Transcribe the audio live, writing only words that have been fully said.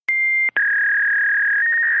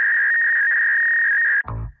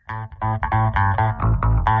Hello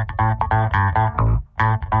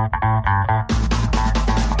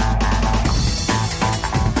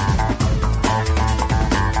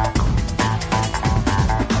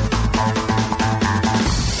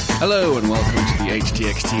and welcome to the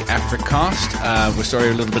htxt Africast. We're sorry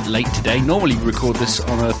we're a little bit late today. Normally we record this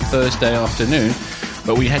on a Thursday afternoon,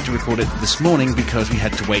 but we had to record it this morning because we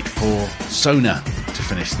had to wait for Sona to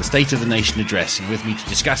finish the State of the Nation address. And with me to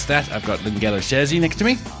discuss that, I've got Lungelo and next to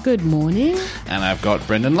me. Good morning. And I've got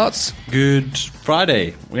Brendyn Lots. Good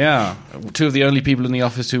Friday. Yeah, two of the only people in the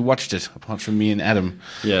office who watched it, apart from me and Adam.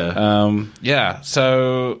 Yeah.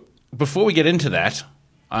 So before we get into that,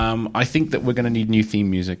 I think that we're going to need new theme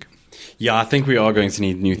music. Yeah, I think we are going to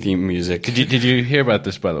need new theme music. Did you hear about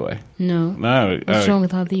this, by the way? No. What's wrong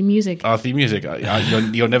with our theme music? Our theme music.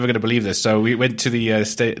 You're never going to believe this. So we went to the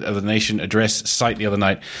State of the Nation address site the other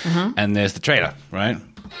night, and there's the trailer, right?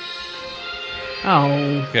 Oh,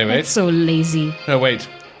 okay, wait. That's so lazy. No, wait.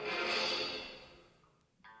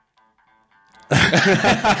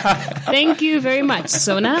 Thank you very much,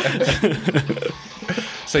 Sona.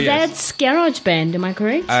 So yes. That's GarageBand, am I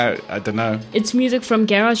correct? I don't know. It's music from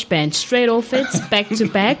GarageBand, straight off it, back to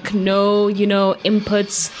back, no,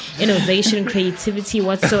 inputs, innovation, creativity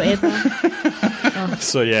whatsoever.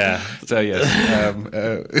 So yes,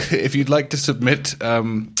 if you'd like to submit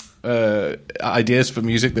ideas for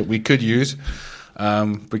music that we could use,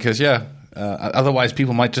 because otherwise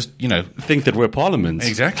people might just think that we're Parliament.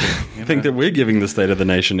 Exactly. Think that we're giving the State of the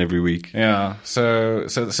Nation every week. Yeah. So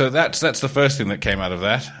that's the first thing that came out of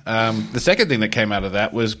that. The second thing that came out of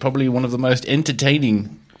that was probably one of the most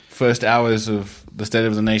entertaining first hours of the State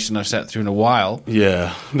of the Nation I've sat through in a while.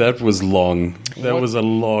 Yeah, that was long. That was a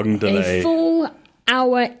long delay. A full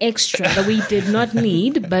hour extra that we did not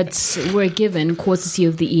need, but were given courtesy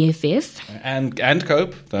of the EFF and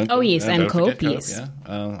Cope. And Cope. Yes.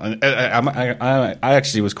 Yeah. I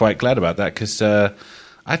actually was quite glad about that because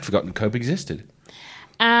I'd forgotten Cope existed.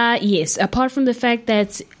 Yes, apart from the fact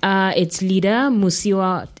that its leader,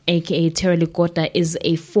 Musiwa, aka Terry Likota, is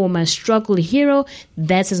a former struggle hero,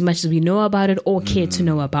 that's as much as we know about it or care to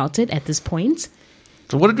know about it at this point.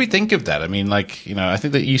 So what did we think of that? I mean, I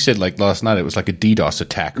think that you said last night it was like a DDoS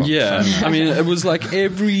attack. I mean, it was like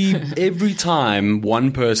every time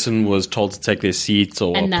one person was told to take their seat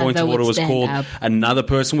or another a point of order was called, another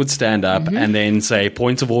person would stand up and then say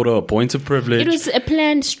point of order or point of privilege. It was a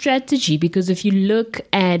planned strategy because if you look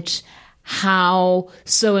at how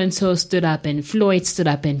so-and-so stood up and Floyd stood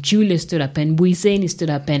up and Julius stood up and Buiseni stood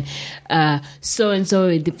up and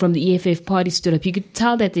so-and-so from the EFF party stood up, you could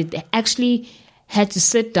tell that it actually had to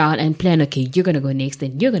sit down and plan, okay, you're going to go next,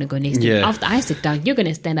 then you're going to go next. Yeah. And after I sit down, you're going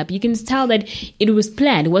to stand up. You can tell that it was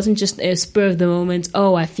planned. It wasn't just a spur of the moment,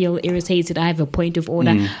 oh, I feel irritated, I have a point of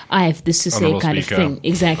order, I have this to say kind of thing.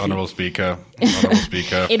 Exactly. Honourable Speaker.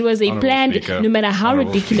 It was a planned, no matter how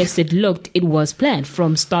ridiculous it looked, it was planned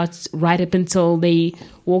from start right up until they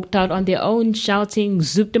walked out on their own shouting,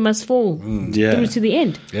 Zuma must fall, through to the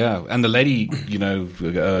end. Yeah, and the lady,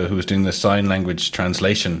 who was doing the sign language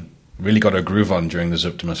translation, really got her groove on during the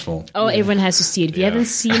Zuma must fall. Oh, everyone has to see it. If you haven't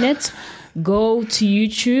seen it, go to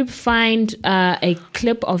YouTube, find a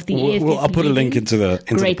clip of the EFF. I'll put a link into the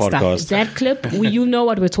podcast. Stuff. That clip, you'll know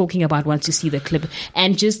what we're talking about once you see the clip.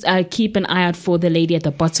 And just keep an eye out for the lady at the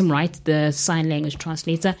bottom right, the sign language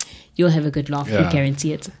translator. You'll have a good laugh. We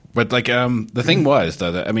guarantee it. But the thing was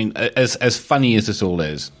though that, I mean, as funny as this all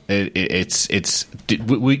is,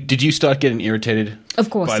 did you start getting irritated? Of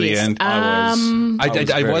course, by the end. I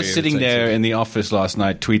was sitting there in the office last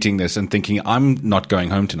night tweeting this and thinking, I'm not going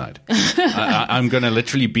home tonight. I'm going to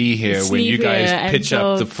literally be here when you guys pitch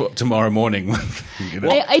up tomorrow morning.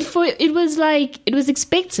 It was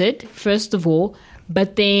expected, first of all.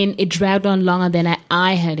 But then it dragged on longer than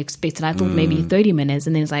I had expected. I thought maybe 30 minutes.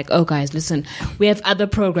 And then it's like, oh, guys, listen, we have other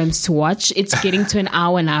programs to watch. It's getting to an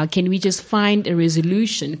hour now. Can we just find a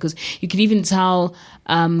resolution? Because you could even tell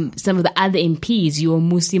some of the other MPs, your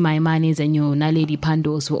Musi Maimanes and your Naledi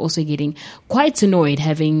Pandos, were also getting quite annoyed,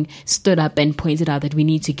 having stood up and pointed out that we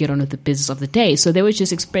need to get on with the business of the day. So they were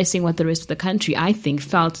just expressing what the rest of the country, I think,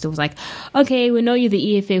 felt. It was like, okay, we know you're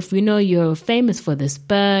the EFF. We know you're famous for this,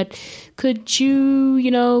 but could you,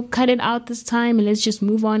 cut it out this time and let's just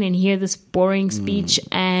move on and hear this boring speech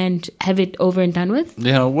and have it over and done with?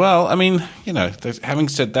 Yeah, well, I mean, having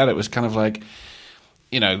said that, it was kind of like,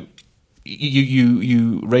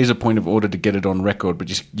 you raise a point of order to get it on record,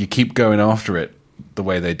 but you keep going after it the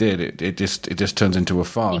way they did. It just turns into a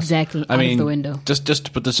farce. Exactly, out of the window. Just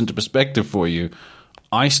to put this into perspective for you,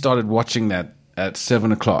 I started watching that at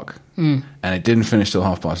 7 o'clock, and it didn't finish till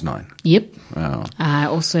 9:30. Yep. Wow. I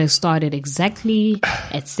also started exactly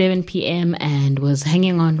at 7 p.m. and was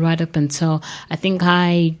hanging on right up until I think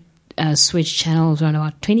I switched channels around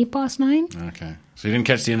about 9:20. Okay. So you didn't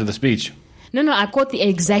catch the end of the speech? No, I caught the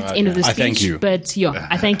exact end of the speech. I thank you. But yeah,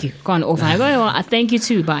 I thank you. Gone off. I thank you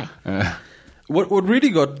too. Bye. What really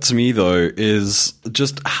got to me, though, is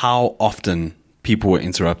just how often people were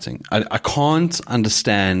interrupting. I can't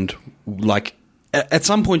understand, like, at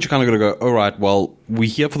some point you kind of got to go, all right, well, we're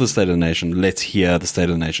here for the State of the Nation. Let's hear the State of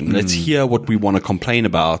the Nation. Let's hear what we want to complain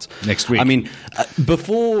about. Next week. I mean,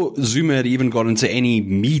 before Zuma had even got into any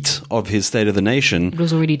meat of his State of the Nation, It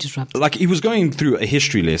was already disrupted. like he was going through a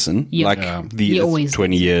history lesson, Yep. like He the always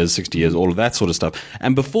 20 years, 60 years, all of that sort of stuff.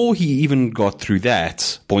 And before he even got through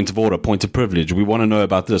that, point of order, point of privilege, we want to know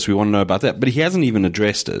about this, we want to know about that. But he hasn't even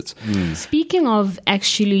addressed it. Speaking of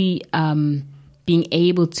actually being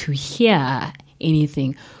able to hear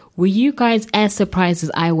anything, were you guys as surprised as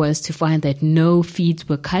I was to find that no feeds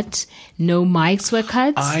were cut, no mics were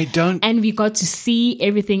cut? And we got to see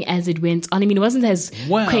everything as it went on. I mean, it wasn't as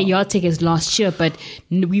chaotic as last year, but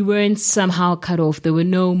we weren't somehow cut off. There were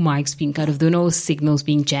no mics being cut off. There were no signals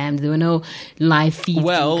being jammed. There were no live feeds being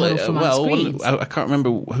cut off from our screens. I can't remember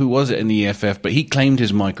who was it in the EFF, but he claimed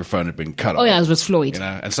his microphone had been cut off. Oh yeah, it was Floyd. You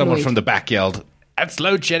know, and someone from the back yelled, "That's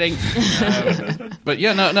load shedding." But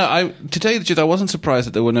yeah, no. To tell you the truth, I wasn't surprised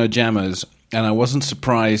that there were no jammers, and I wasn't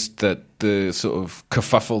surprised that the sort of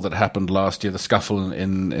kerfuffle that happened last year, the scuffle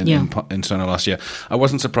in Sona last year, I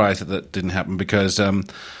wasn't surprised that didn't happen because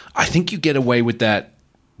I think you get away with that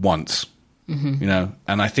once. You know,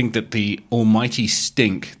 and I think that the almighty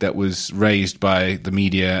stink that was raised by the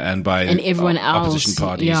media and by everyone else, opposition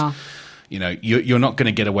parties, you know, you're not going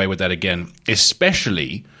to get away with that again,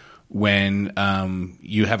 especially when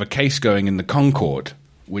you have a case going in the Concord,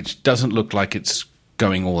 which doesn't look like it's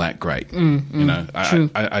going all that great. You know,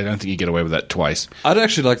 I don't think you get away with that twice. I'd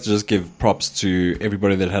actually like to just give props to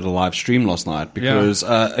everybody that had a live stream last night because,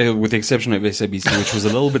 with the exception of SABC, which was a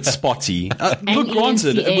little bit spotty. Look,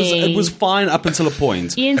 granted, it was fine up until a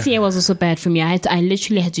point. ENCA was also bad for me. I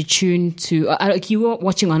literally had to tune to. You were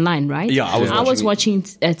watching online, right? Yeah, I was watching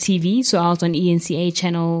TV, so I was on ENCA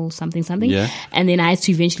channel something, yeah. and then I had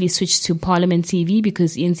to eventually switch to Parliament TV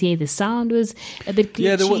because ENCA the sound was a bit glitchy.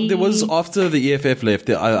 Yeah, there was after the EFF left.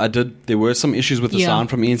 There were some issues with the sound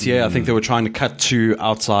from ENCA. I think they were trying to cut to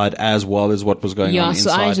outside as well as what was going on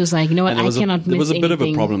inside. Yeah, so I was just like, you know what, I cannot miss anything. There was a bit of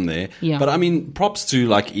a problem there. Yeah. But I mean, props to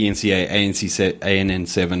like ENCA,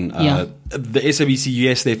 ANN7. The SABC,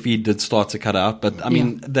 yes, their feed did start to cut out, but I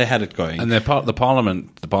mean, they had it going. And the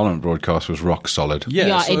Parliament broadcast was rock solid.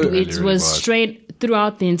 Yeah, so it was straight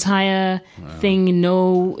throughout the entire thing.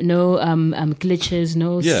 No glitches,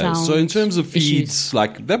 no sound. So in terms of feeds, issues.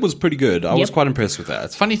 like that was pretty good. I was quite impressed with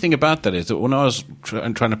that. Funny thing about that is that when I was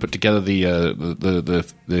trying to put together the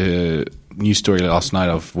news story last night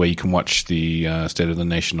of where you can watch the State of the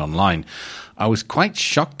Nation online, I was quite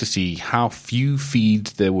shocked to see how few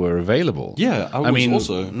feeds there were available. Yeah, I mean,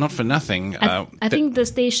 also not for nothing. I think the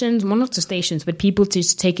stations, well, not the stations, but people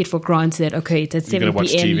just take it for granted that okay, it's at 7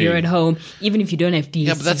 p.m. You're at home, even if you don't have DSTV.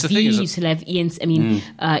 Yeah, but that's the thing. You still have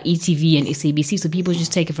ETV and SABC, so people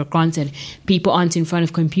just take it for granted. People aren't in front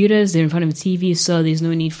of computers; they're in front of TV, so there's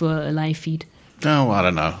no need for a live feed. Oh, I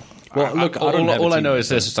don't know. Well, look, all I know is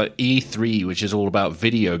this: it's like E3, which is all about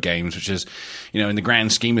video games, which is, you know, in the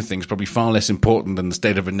grand scheme of things, probably far less important than the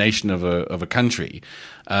state of a nation of a country.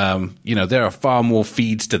 You know, there are far more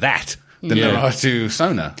feeds to that than there are to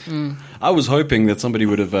Sona. I was hoping that somebody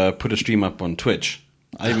would have put a stream up on Twitch.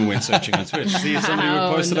 I even went searching on Twitch. See if somebody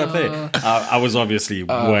would post it up there. I was obviously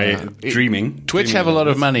dreaming. Twitch have a lot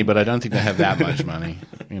of money, but I don't think they have that much money.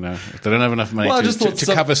 You know, they don't have enough money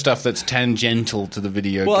to cover stuff that's tangential to the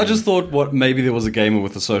video. Well, game. I just thought, maybe there was a gamer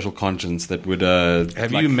with a social conscience that would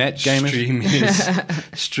have you met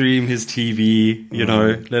gamers? Stream his TV. You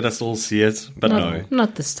know, let us all see it. But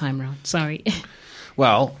not this time around. Sorry.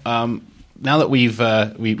 Well, now that we've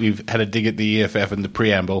had a dig at the EFF and the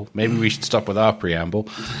preamble, maybe we should stop with our preamble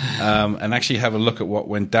and actually have a look at what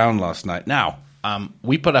went down last night. Now,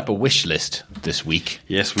 we put up a wish list this week.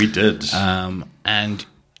 Yes, we did. And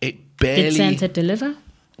it barely... Did Santa deliver?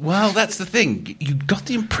 Well, that's the thing. You got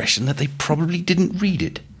the impression that they probably didn't read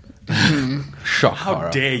it. Shock. How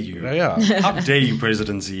dare you? Yeah. How dare you,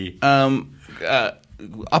 President Z? Up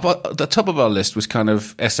at the top of our list was kind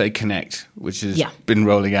of SA Connect, which has been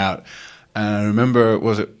rolling out. I remember,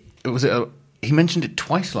 he mentioned it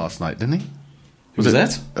twice last night, didn't he? Was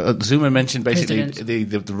that? Zuma mentioned basically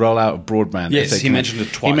the rollout of broadband. Yes, he mentioned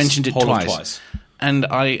it twice. He mentioned it twice. And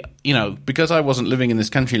because I wasn't living in this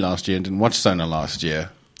country last year and didn't watch Sona last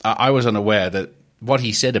year, I was unaware that what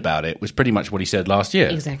he said about it was pretty much what he said last year.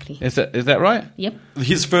 Exactly. Is that right? Yep.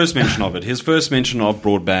 His first mention of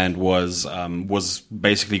broadband was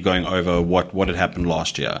basically going over what had happened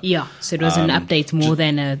last year. Yeah. So it was an update more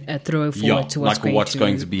than a throw forward to what's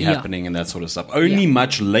going to be happening and that sort of stuff. Only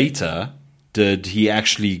much later did he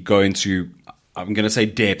actually go into, I'm going to say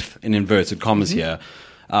depth in inverted commas here,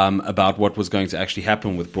 about what was going to actually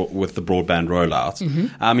happen with the broadband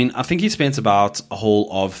rollout. I mean, I think he spent about a whole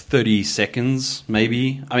of 30 seconds,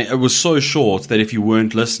 maybe. I mean, it was so short that if you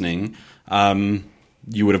weren't listening,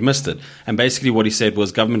 you would have missed it. And basically what he said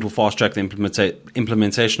was government will fast-track the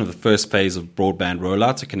implementation of the first phase of broadband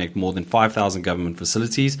rollout to connect more than 5,000 government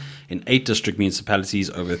facilities in 8 district municipalities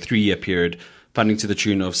over a 3-year period. Funding to the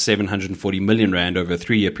tune of 740 million rand over a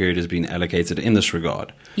 3-year period has been allocated in this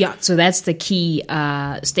regard. Yeah, so that's the key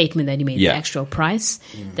statement that he made, the actual price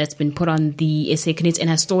that's been put on the SA Connect. And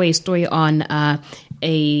I saw a story on a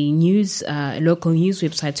local news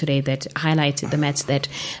website today that highlighted the matter that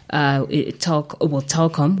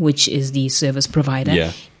Telkom, which is the service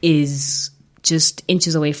provider, is just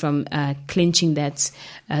inches away from clinching that,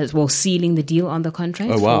 sealing the deal on the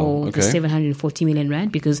contract for the 740 million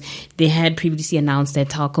rand, because they had previously announced that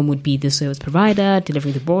Telkom would be the service provider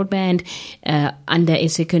delivering the broadband under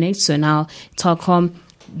SA Connect. So now Telkom,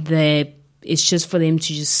 it's just for them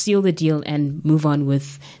to just seal the deal and move on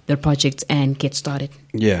with their project and get started.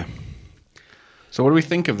 Yeah. So what do we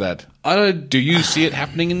think of that? Do you see it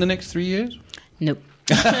happening in the next 3 years? Nope.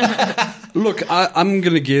 Look, I'm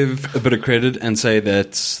going to give a bit of credit and say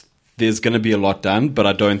that there's going to be a lot done, but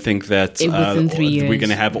I don't think that within 3 years we're going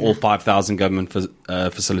to have all 5,000 government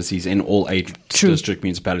facilities in all 8 district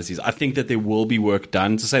municipalities. I think that there will be work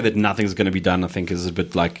done. To say that nothing's going to be done, I think is a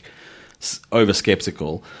bit like over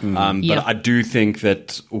skeptical. But I do think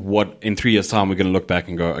that in 3 years' time we're going to look back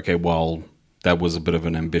and go, okay, well, that was a bit of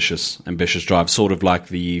an ambitious drive, sort of like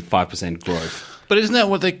the 5% growth. But isn't that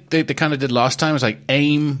what they kind of did last time? It's like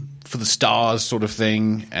aim for the stars sort of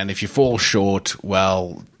thing, and if you fall short,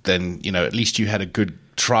 well, then, at least you had a good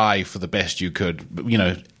try for the best you could.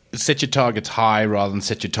 Set your targets high rather than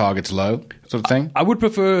set your targets low, sort of thing. I would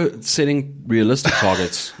prefer setting realistic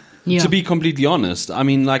targets. To be completely honest, I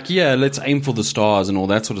mean, let's aim for the stars and all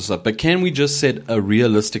that sort of stuff. But can we just set a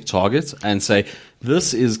realistic target and say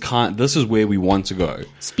this is where we want to go?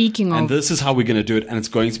 And this is how we're going to do it, and it's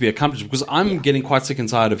going to be accomplished. Because I'm getting quite sick and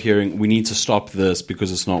tired of hearing we need to stop this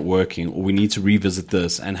because it's not working, or we need to revisit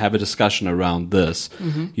this and have a discussion around this.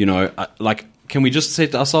 Can we just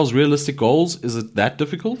set ourselves realistic goals? Is it that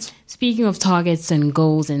difficult? Speaking of targets and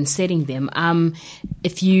goals and setting them,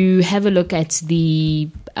 if you have a look at the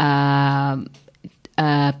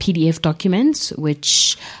PDF documents,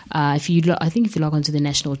 which if you log onto the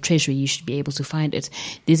National Treasury, you should be able to find it.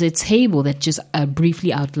 There's a table that just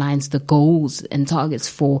briefly outlines the goals and targets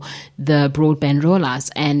for the broadband rollouts.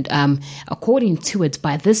 And according to it,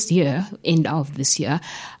 by end of this year,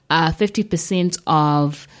 50%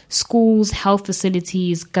 of schools, health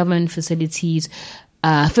facilities, government facilities,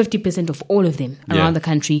 50% of all of them around the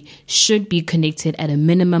country should be connected at a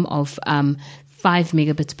minimum of 5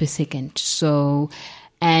 megabits per second. So,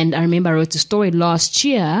 and I remember I wrote a story last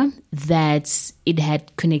year that it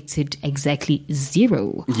had connected exactly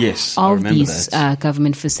 0 of these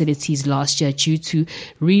government facilities last year due to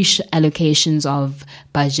reallocations of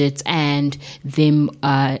budget and them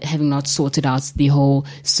having not sorted out the whole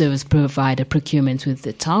service provider procurement with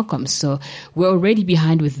the Telkom. So we're already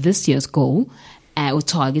behind with this year's goal or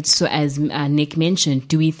target. So as Nick mentioned,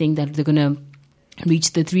 do we think that they're going to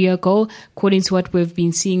reach the 3-year goal according to what we've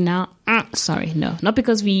been seeing now? No, not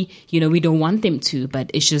because we don't want them to,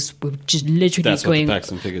 but it's just we're just literally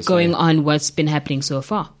going on what's been happening so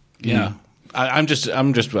far. Yeah, I'm just I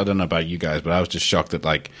don't know about you guys, but I was just shocked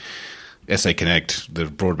that SA Connect, the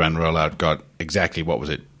broadband rollout, got exactly, what was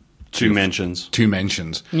it? 2 mentions. 2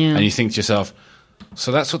 mentions, and you think to yourself,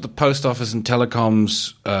 so that's what the Post Office and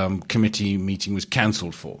Telecoms committee meeting was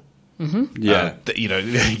cancelled for. Mm-hmm. Yeah,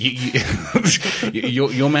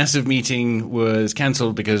 your massive meeting was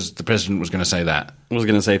cancelled because the president was going to say that. I was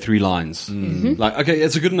going to say 3 lines. Mm-hmm.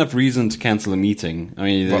 It's a good enough reason to cancel a meeting. I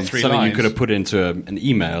mean, it's something lines? You could have put into an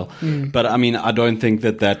email. But I mean, I don't think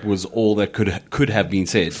that was all that could have been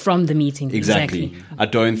said from the meeting. Exactly. I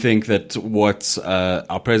don't think that what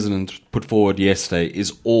our president put forward yesterday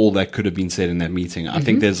is all that could have been said in that meeting. I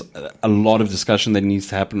think there's a lot of discussion that needs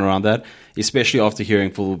to happen around that, especially after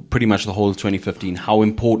hearing for pretty much the whole of 2015 how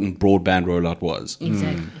important broadband rollout was.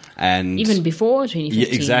 Exactly. And even before 2015.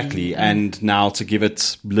 Yeah, exactly. And now to give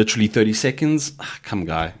it literally 30 seconds, come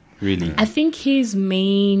guy. Really? I think his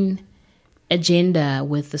main agenda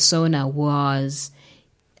with the SONA was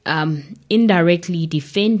indirectly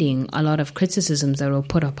defending a lot of criticisms that were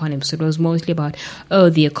put upon him. So it was mostly about,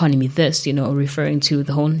 the economy, this, referring to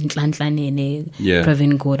the whole Nhlanhla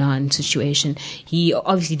Pravin Gordhan situation. He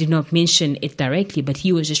obviously did not mention it directly, but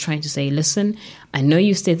he was just trying to say, listen, I know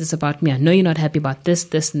you said this about me. I know you're not happy about this,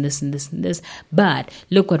 this, and this, and this, and this. But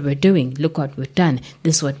look what we're doing. Look what we've done.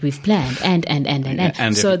 This is what we've planned.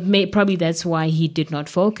 And so probably that's why he did not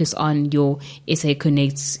focus on your SA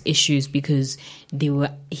Connect's issues, because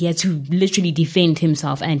he had to literally defend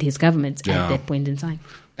himself and his government at that point in time.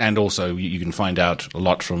 And also, you can find out a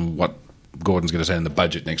lot from what Gordon's going to say in the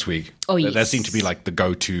budget next week. Oh, yes. That seemed to be like the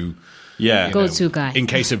go-to... go-to guy. In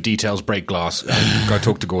case of details, break glass. Go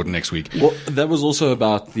talk to Gordon next week. Well, that was also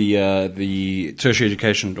about the tertiary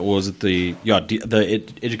education, or was it the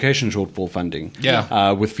education shortfall funding?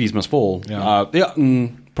 Yeah. With fees must fall. Yeah.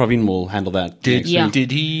 Praveen will handle that. Did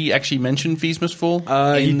he actually mention fees must fall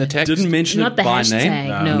in the text? He didn't mention Not it the by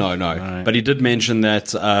hashtag, name. No. Right. But he did mention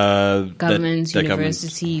that government, that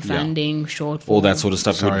university funding, shortfall. all that sort of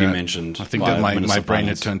stuff would be I mentioned. I think that my brain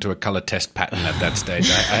had turned to a color test pattern at that stage.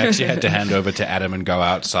 I actually had to hand over to Adam and go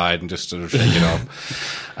outside and just sort of shake it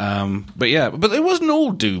off. But it wasn't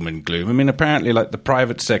all doom and gloom. I mean, apparently, like the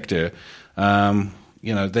private sector,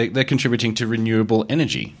 they're contributing to renewable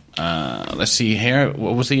energy. Let's see here.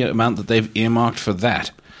 What was the amount that they've earmarked for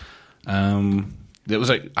that? There was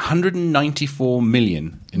like 194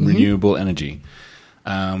 million in renewable energy.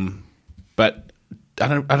 But I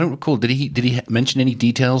don't recall. Did he mention any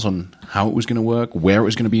details on how it was going to work, where it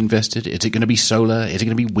was going to be invested? Is it going to be solar? Is it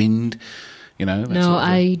going to be wind? No,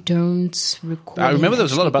 I don't recall. I remember there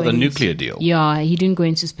was a lot about the nuclear deal. Yeah, he didn't go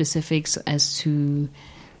into specifics as to.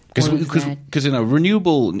 Because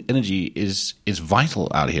renewable energy is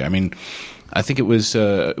vital out here. I mean, I think it was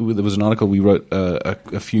there was an article we wrote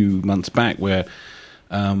a few months back where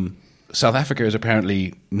South Africa is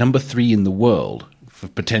apparently number 3 in the world for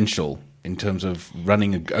potential in terms of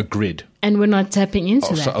running a grid, and we're not tapping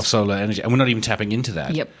into that of solar energy, and we're not even tapping into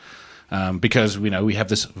that. Yep. Because we have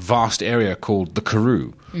this vast area called the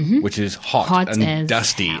Karoo, which is hot and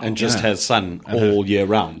dusty and just has sun all year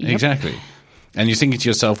round. Yep. Exactly. And you're thinking to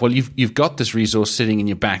yourself, well, you've got this resource sitting in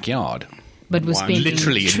your backyard. But we're spending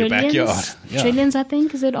literally in your backyard. Yeah. Trillions, I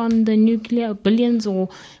think, is it on the nuclear, billions or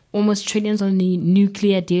almost trillions on the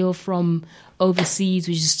nuclear deal from overseas,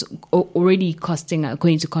 which is already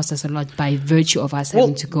going to cost us a lot by virtue of us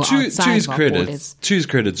having to go outside of our borders. To his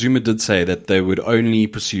credit, Zuma did say that they would only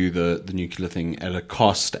pursue the nuclear thing at a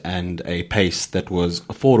cost and a pace that was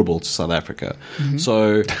affordable to South Africa.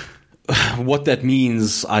 So... what that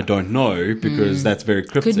means, I don't know, because that's very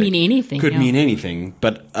cryptic. Could mean anything.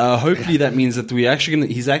 But hopefully that means that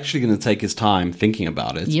he's actually going to take his time thinking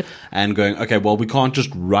about it and going, okay, well, we can't just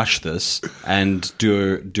rush this and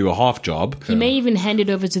do a half job. He may even hand it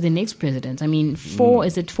over to the next president. I mean, 4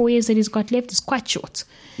 years that he's got left? It's quite short.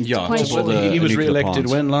 Yeah, he was re-elected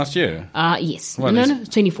when last year? Yes. Well, no,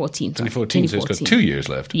 2014. 2014, so he's got 2 years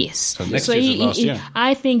left. Yes. So next year's last year.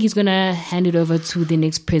 I think he's going to hand it over to the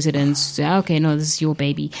next president. Say, okay, no, this is your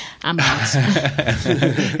baby. I'm out.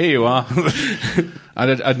 Here you are.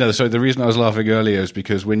 I know. So the reason I was laughing earlier is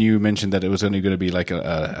because when you mentioned that it was only going to be like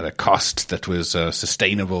at a cost that was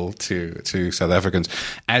sustainable to South Africans,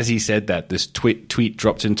 as he said that, this tweet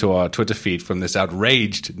dropped into our Twitter feed from this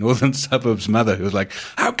outraged Northern Suburbs mother who was like,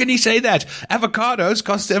 "How can he say that? Avocados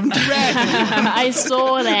cost 70 rand." I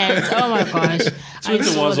saw that. Oh my gosh.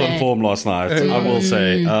 Twitter was on form last night, I will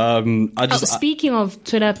say. Speaking of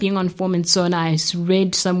Twitter being on form and so on, I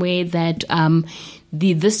read somewhere that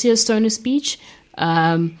this year's SONA speech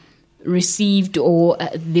received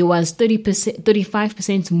there was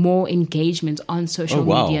 35% more engagement on social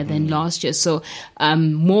media than last year. So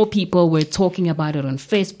more people were talking about it on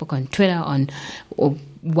Facebook, on Twitter, or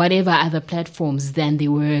whatever other platforms than they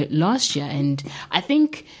were last year. And I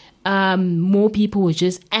think more people were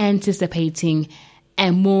just anticipating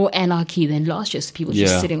and more anarchy than last year. So people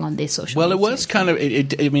just sitting on their social media. Well, it was kind of,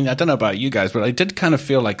 I mean, I don't know about you guys, but I did kind of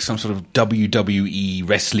feel like some sort of WWE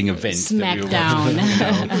wrestling event.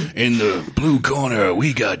 Smackdown. In the blue corner,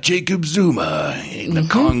 we got Jacob Zuma in the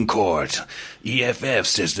Concord. EFF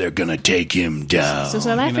says they're going to take him down. So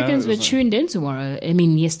South Africans were tuned in tomorrow. I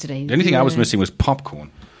mean, yesterday. The only thing I was missing was popcorn.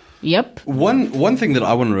 Yep. One thing that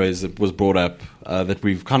I want to raise that was brought up that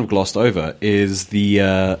we've kind of glossed over is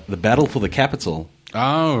the battle for the capital.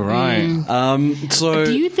 Oh, right. So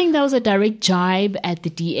do you think that was a direct jibe at the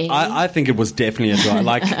DA? I think it was definitely a jibe.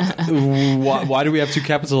 Like, why do we have two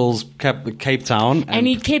capitals, Cape Town and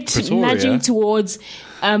he kept Pretoria? nudging towards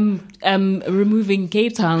removing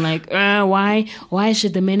Cape Town. Like, why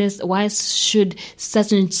should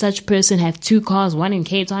such and such person have two cars, one in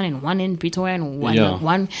Cape Town and one in Pretoria,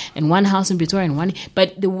 and one house in Pretoria and one.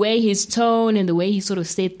 But the way his tone and the way he sort of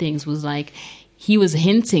said things was like he was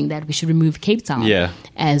hinting that we should remove Cape Town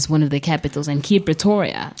as one of the capitals and keep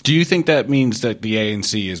Pretoria. Do you think that means that the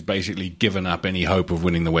ANC has basically given up any hope of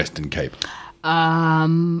winning the Western Cape?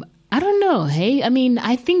 I don't know. Hey, I mean,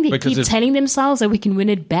 I think they keep telling themselves that we can win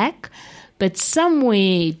it back, but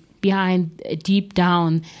somewhere behind, deep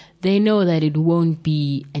down, they know that it won't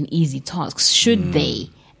be an easy task. Should they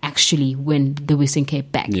actually win the Western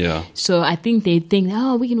Cape back? Yeah. So I think they think,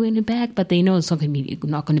 we can win it back, but they know it's not going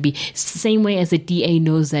to be. It's the same way as the DA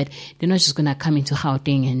knows that they're not just going to come into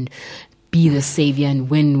Gauteng and be the savior and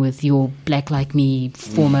win with your Black Like Me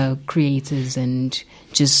former creators and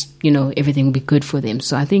just, everything will be good for them.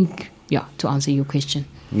 So I think, to answer your question.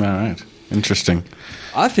 All right. Interesting.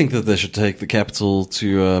 I think that they should take the capital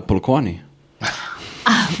to Polokwane.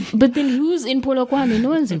 But then who's in Polokwane? No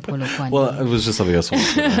one's in Polokwane. Well, it was just something else.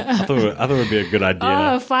 I thought it would be a good idea.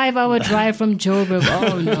 A 5-hour drive from Joburg.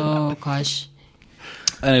 Oh, no, gosh.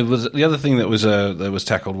 And it was the other thing that was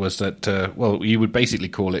tackled was that you would basically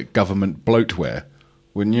call it government bloatware,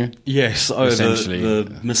 wouldn't you? Yes, essentially the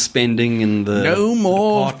misspending and the no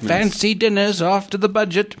more fancy dinners after the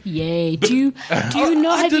budget. Yay! Do you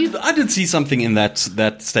know? I did see something in that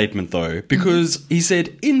statement though, because he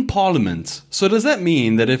said in Parliament. So does that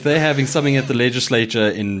mean that if they're having something at the legislature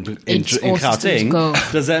in Gauteng,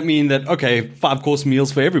 does that mean that 5-course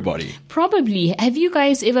meals for everybody? Probably. Have you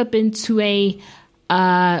guys ever been to a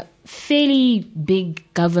fairly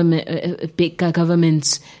big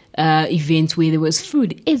government event where there was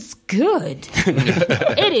food? It's good.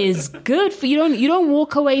 It is good. You don't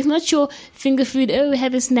walk away. It's not your finger food. Oh,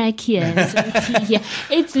 have a snack here, some tea here.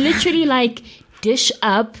 It's literally like dish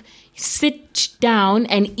up, sit down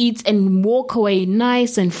and eat and walk away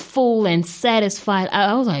nice and full and satisfied.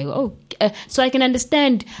 I was like, so I can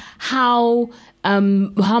understand how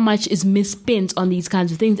much is misspent on these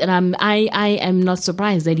kinds of things, and I am not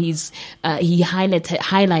surprised that he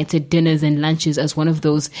highlighted dinners and lunches as one of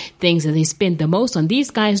those things that they spend the most on. These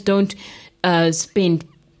guys don't spend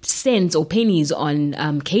cents or pennies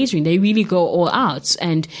on catering. They really go all out,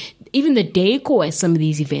 and even the decor at some of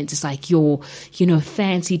these events, it's like your,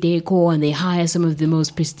 fancy decor, and they hire some of the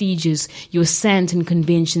most prestigious, your Sandton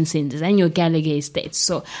convention centers and your Gallagher estates.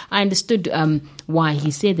 So I understood why he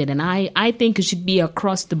said that, and I think it should be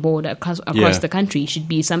across the board, across the country. It should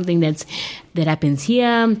be something that happens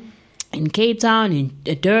here in Cape Town, in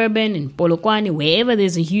Durban, in Polokwane, wherever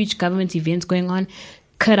there's a huge government event going on.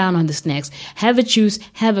 Cut down on the snacks. Have a juice,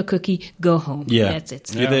 have a cookie, go home. Yeah. That's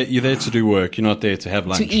it. You're there to do work. You're not there to have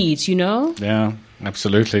lunch. To eat, Yeah,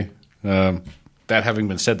 absolutely. That having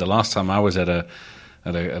been said, the last time I was at a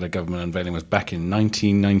government unveiling was back in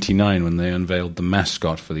 1999 when they unveiled the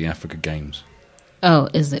mascot for the Africa Games. Oh,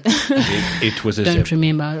 is it? It was a zebra. Don't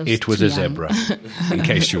remember. It was a zebra, in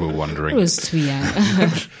case you were wondering. It was too young.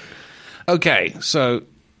 Okay, so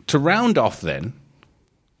to round off then,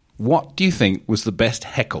 what do you think was the best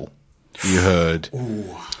heckle you heard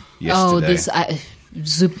yesterday? Oh, this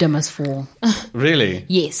Zupta must fall. Really?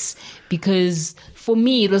 Yes, because for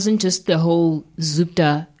me, it wasn't just the whole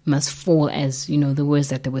Zupta must fall as, the words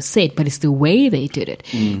that were said, but it's the way they did it.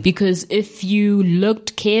 Because if you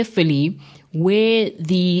looked carefully where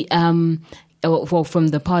the... from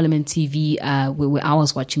the Parliament TV where I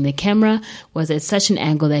was watching, the camera was at such an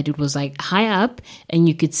angle that it was like high up and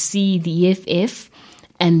you could see the EFF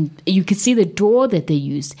and you could see the door that they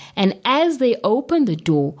used. And as they opened the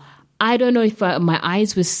door, I don't know if my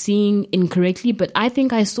eyes were seeing incorrectly, but I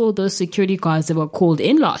think I saw those security guards that were called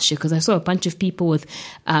in last year, because I saw a bunch of people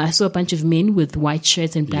I saw a bunch of men with white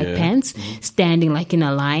shirts and black pants standing like in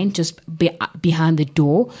a line just behind the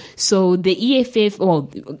door. So the EFF or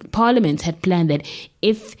Parliament had planned that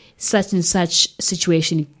if such and such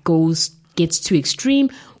situation gets too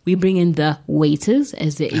extreme, we bring in the waiters,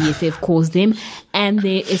 as the EFF calls them, and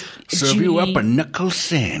they serve you up a knuckle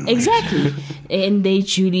sandwich. Exactly, and they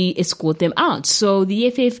duly escort them out. So the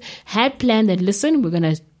EFF had planned that. Listen, we're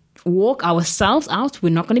going to walk ourselves out. We're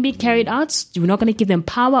not going to be carried out. We're not going to give them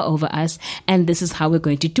power over us, and this is how we're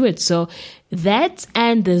going to do it. So that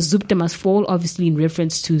and the Zupta must fall, obviously in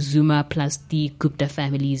reference to Zuma plus the Gupta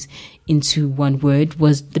families into one word,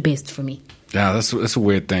 was the best for me. Yeah, that's a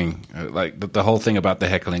weird thing. Like the whole thing about the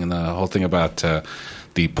heckling and the whole thing about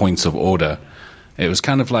the points of order. It was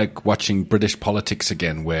kind of like watching British politics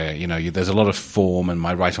again, where, there's a lot of form and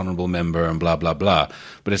my right honourable member and blah, blah, blah.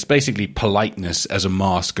 But it's basically politeness as a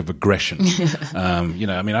mask of aggression. I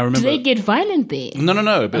remember... Do they get violent there?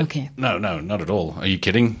 No. But okay. No, not at all. Are you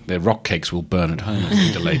kidding? Their rock cakes will burn at home if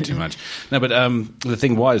they delay too much. No, but the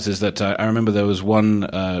thing is that I remember there was one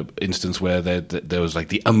instance where there was like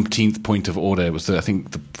the umpteenth point of order. It was, I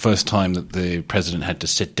think, the first time that the president had to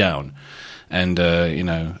sit down. And,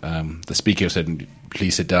 the speaker said,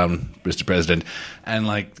 "Please sit down, Mr. President." And,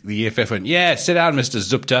 the EFF went, "Yeah, sit down, Mr.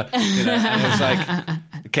 Zupta." And it was like,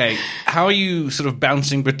 okay, how are you sort of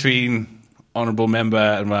bouncing between honourable member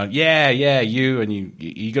and, yeah, you, and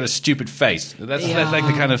you got a stupid face. That's like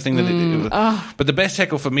the kind of thing that But the best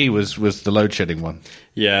heckle for me was the load shedding one.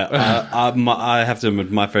 Yeah, I have to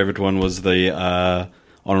admit, my favourite one was the...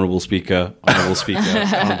 Honourable Speaker, Honourable Speaker,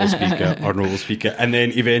 Honourable Speaker, Honourable Speaker, and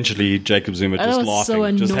then eventually Jacob Zuma just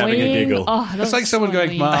laughing, just having a giggle. It's like someone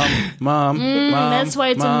going, Mom. That's why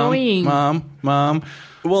it's annoying. Mom.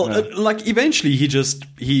 Well, eventually he just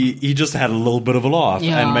had a little bit of a laugh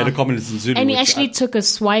and made a comment in Zulu. And he actually took a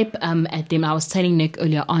swipe at them. I was telling Nick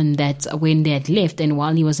earlier on that when they had left and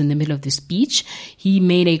while he was in the middle of the speech, he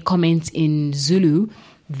made a comment in Zulu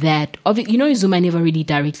that Zuma never really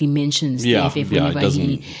directly mentions the FF whenever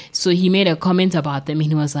he made a comment about them and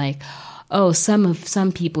he was like, oh, some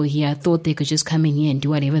people here thought they could just come in here and do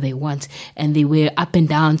whatever they want, and they were up and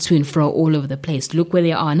down, to and fro, all over the place. Look where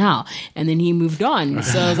they are now. And then he moved on.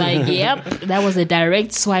 So I was like, yep, that was a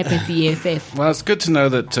direct swipe at the EFF. Well, it's good to know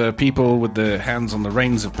that people with their hands on the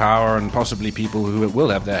reins of power, and possibly people who will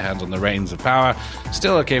have their hands on the reins of power,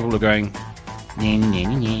 still are capable of going... and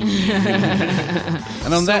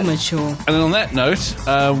on that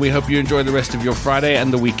note, we hope you enjoy the rest of your Friday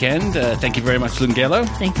and the weekend. Thank you very much, Lungelo.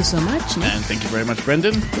 Thank you so much, Nick. And thank you very much,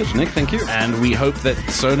 Brendyn. Yes, Nick, thank you. And we hope that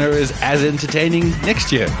Sona is as entertaining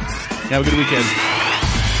next year. Have a good weekend.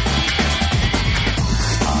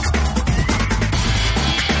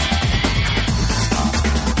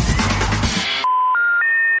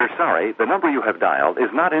 We're sorry, the number you have dialed is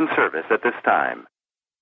not in service at this time.